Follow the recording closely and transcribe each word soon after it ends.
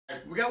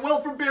We got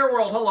Will from Beer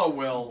World. Hello,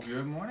 Will.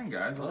 Good morning,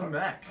 guys. Welcome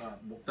back.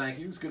 Well, thank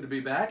you. It's good to be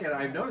back. And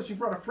I've noticed you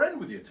brought a friend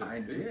with you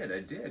today. I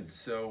did.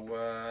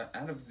 So,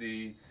 out of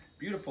the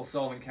beautiful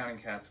Sullivan County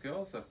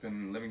Catskills up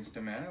in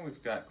Livingston Manor,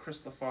 we've got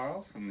Chris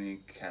LaFaro from the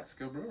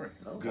Catskill Brewery.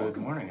 Oh, Good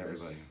morning,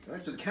 everybody. All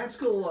right, so the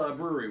Catskill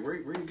Brewery, where are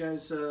you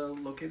guys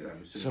located?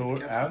 I'm assuming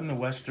So, out in the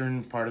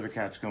western part of the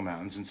Catskill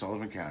Mountains in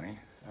Sullivan County,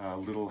 a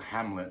little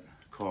hamlet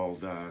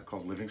called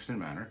Livingston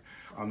Manor,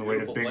 on the way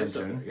to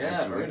Binghamton.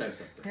 Yeah, very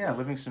nice up there. Yeah,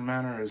 Livingston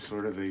Manor is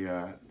sort of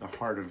the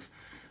heart of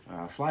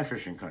fly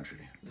fishing country.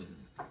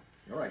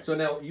 Mm-hmm. All right, so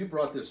now you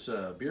brought this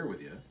beer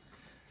with you,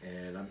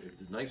 and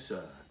nice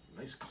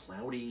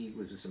cloudy.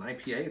 Was this an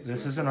IPA?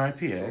 This is an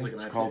IPA.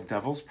 It's called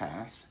Devil's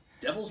Pass.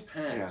 Devil's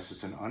Pass. Yes,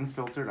 it's an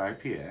unfiltered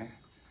IPA.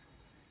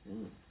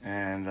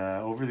 And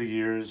over the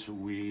years,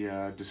 we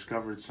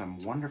discovered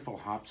some wonderful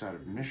hops out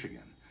of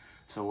Michigan.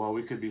 So while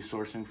we could be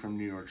sourcing from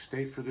New York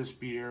State for this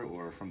beer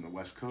or from the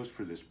West Coast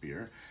for this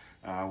beer,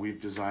 we've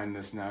designed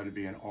this now to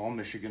be an all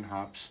Michigan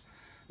hops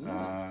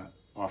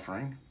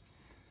offering.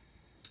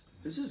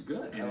 This is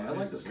good. I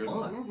like this a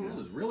lot. Mm-hmm. This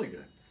is really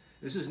good.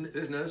 This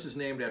is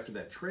named after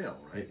that trail,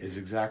 right? It is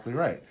exactly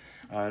right.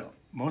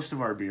 Most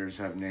of our beers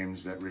have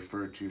names that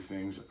refer to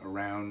things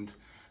around,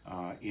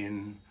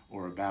 in,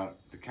 or about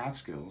the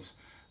Catskills,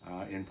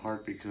 in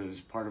part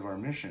because part of our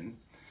mission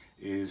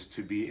is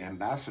to be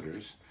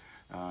ambassadors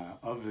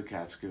of the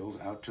Catskills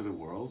out to the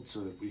world so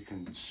that we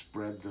can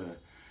spread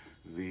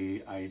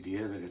the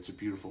idea that it's a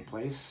beautiful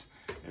place,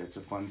 it's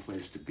a fun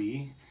place to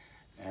be,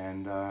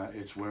 and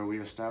it's where we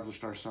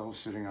established ourselves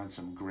sitting on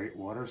some great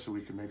water so we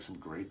can make some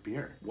great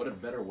beer. What a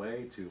better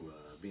way to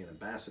be an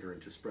ambassador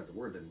and to spread the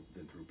word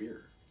than through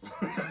beer.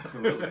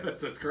 Absolutely.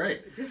 That's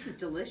great. This is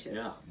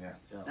delicious. Yeah.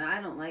 And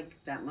I don't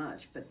like that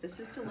much, but this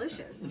is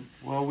delicious.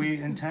 Well,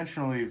 we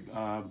intentionally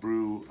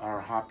brew our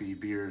hoppy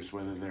beers,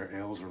 whether they're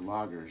ales or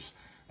lagers,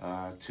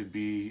 to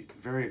be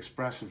very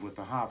expressive with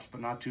the hops,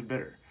 but not too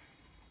bitter.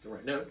 All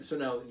right. Now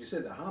you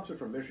said the hops are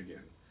from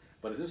Michigan,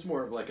 but is this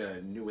more of like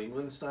a New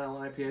England style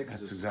IPA?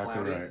 That's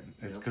exactly right.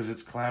 Because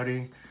it's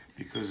cloudy,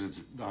 because it's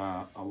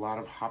a lot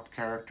of hop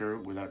character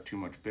without too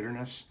much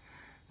bitterness.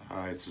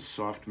 It's a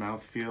soft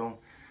mouthfeel,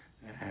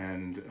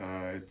 and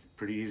it's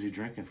pretty easy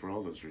drinking for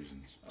all those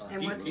reasons.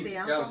 And what's the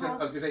Yeah, alcohol?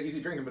 I was gonna say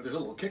easy drinking, but there's a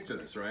little kick to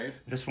this, right?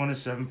 This one is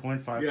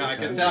 7.5%. Yeah, I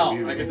can tell.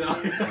 ABV. I can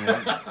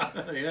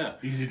tell. Yeah.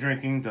 Easy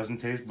drinking, doesn't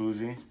taste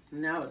boozy.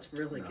 No, it's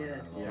really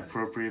good. Yeah.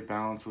 Appropriate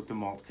balance with the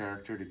malt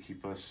character to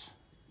keep us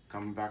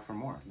coming back for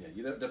more. Yeah,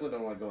 you definitely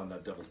don't want to go on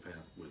that devil's path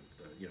with,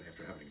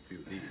 after having a few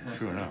of these.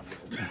 True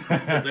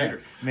enough.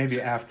 Later. Maybe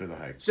after the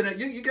hike. So now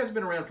you guys have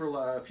been around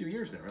for a few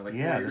years now, right? Like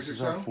 4 Yeah, years this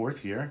is or so? our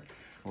 4th year.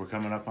 We're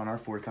coming up on our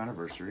 4th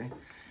anniversary,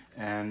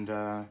 and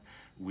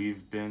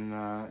we've been,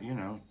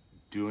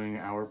 doing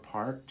our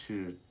part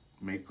to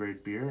make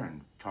great beer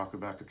and talk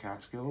about the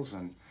Catskills.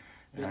 And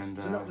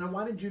so now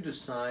why did you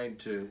decide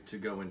to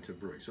go into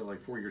brewing? So like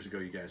 4 years ago,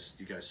 you guys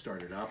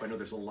started up. I know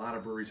there's a lot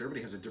of breweries.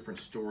 Everybody has a different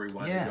story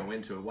why they go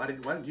into it. Why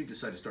did you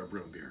decide to start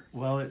brewing beer?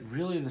 Well,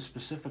 the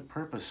specific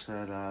purpose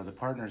that the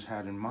partners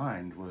had in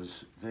mind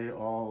was they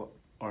all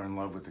are in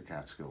love with the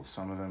Catskills.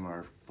 Some of them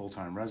are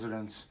full-time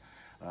residents.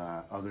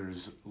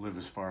 Others live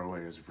as far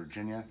away as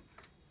Virginia,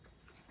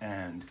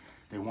 and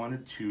they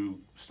wanted to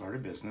start a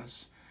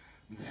business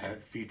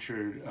that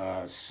featured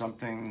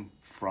something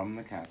from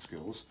the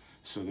Catskills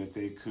so that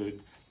they could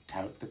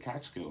tout the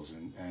Catskills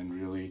and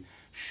really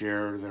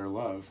share their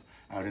love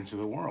out into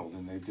the world.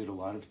 And they did a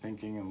lot of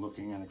thinking and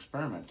looking and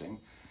experimenting,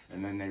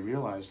 and then they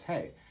realized,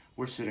 hey,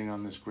 we're sitting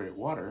on this great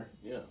water.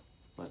 Yeah.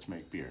 Let's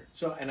make beer.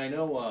 So, and I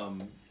know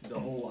the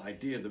whole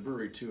idea of the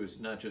brewery too is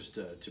not just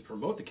to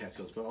promote the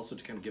Catskills, but also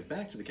to kind of give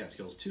back to the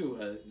Catskills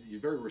too. You're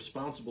very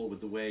responsible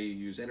with the way you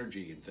use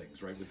energy and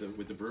things, right?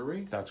 With the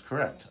brewery. That's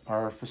correct.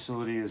 Our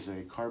facility is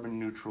a carbon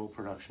neutral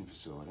production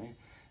facility,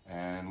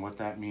 and what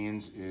that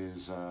means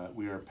is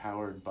we are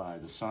powered by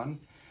the sun.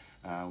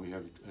 We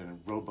have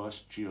a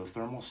robust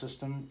geothermal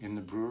system in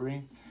the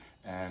brewery,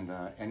 and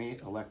any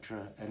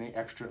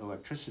extra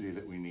electricity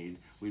that we need,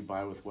 we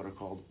buy with what are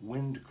called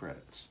wind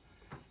credits.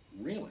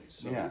 Really?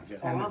 So Yeah,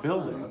 and the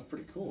building, that's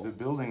pretty cool. The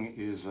building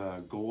is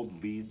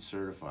Gold LEED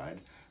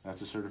certified.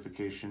 That's a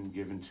certification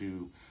given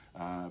to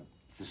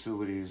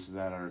facilities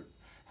that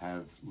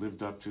have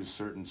lived up to a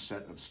certain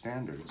set of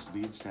standards.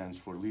 LEED stands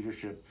for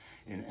Leadership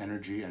in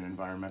Energy and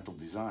Environmental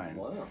Design.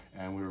 Wow.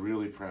 And we're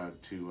really proud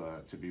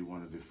to be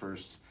one of the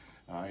first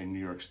in New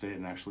York State,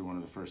 and actually one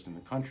of the first in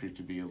the country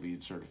to be a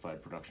LEED certified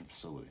production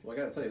facility. Well, I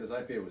got to tell you, this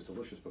IPA was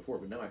delicious before,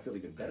 but now I feel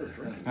even better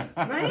drinking. Right?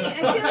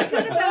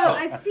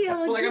 I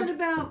feel good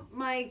about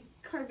my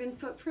carbon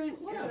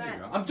footprint. What is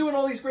that? I'm doing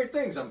all these great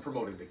things. I'm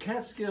promoting the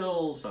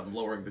Catskills. I'm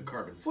lowering the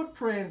carbon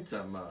footprint.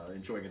 I'm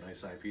enjoying a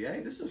nice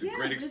IPA. This is a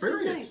great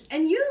experience. This is nice.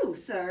 And you,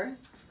 sir,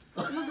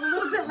 look a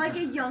little bit like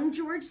a young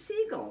George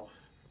Siegel.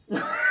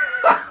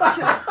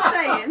 Just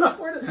saying.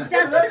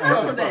 That's a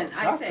compliment,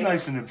 I think. That's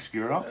nice and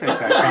obscure. I'll take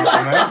that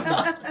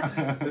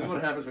compliment. This is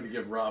what happens when you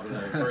give Robin a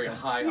very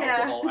high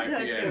alcohol IPA.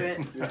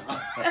 Don't do it.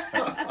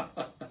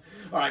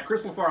 Yeah. All right,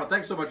 Chris LaFaro,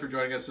 thanks so much for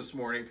joining us this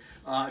morning.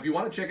 If you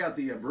want to check out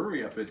the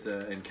brewery up at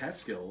in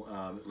Catskill,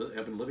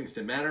 up in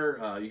Livingston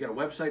Manor, you got a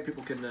website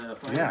people can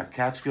find? Yeah,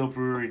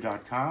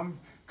 catskillbrewery.com.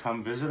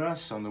 Come visit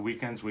us. On the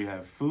weekends we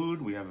have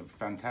food. We have a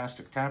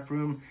fantastic tap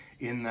room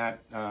in that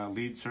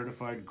LEED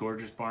certified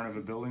gorgeous barn of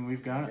a building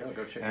we've got. Yeah,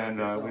 go check it and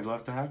out for we'd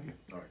love to have you.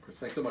 All right, Chris,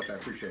 thanks so much. I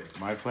appreciate it.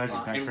 My pleasure.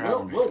 Thanks for and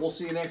having me. We'll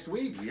see you next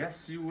week.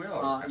 Yes, you will.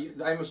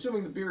 I'm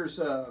assuming the beers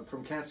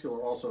from Catskill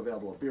are also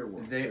available at Beer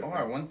World. They too.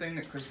 are. One thing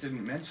that Chris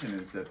didn't mention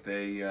is that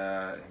they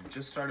have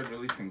just started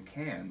releasing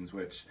cans,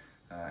 which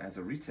as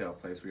a retail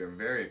place we are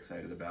very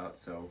excited about.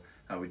 So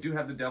we do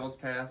have the Devil's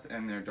Path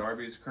and their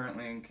Darby's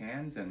currently in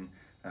cans, and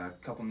a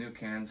couple new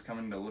cans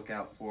coming to look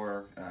out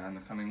for in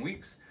the coming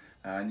weeks.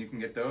 And you can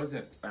get those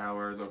at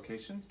our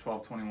locations,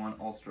 1221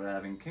 Ulster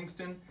Ave in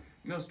Kingston,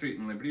 Mill Street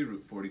in Liberty,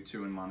 Route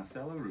 42 in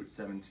Monticello, Route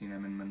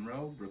 17M in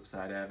Monroe,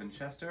 Brookside Ave in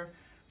Chester,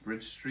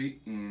 Bridge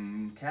Street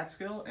in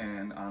Catskill,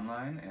 and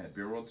online at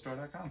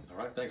beerworldstore.com. All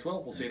right, thanks,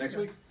 Will. We'll see you next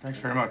week. Thanks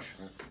very much.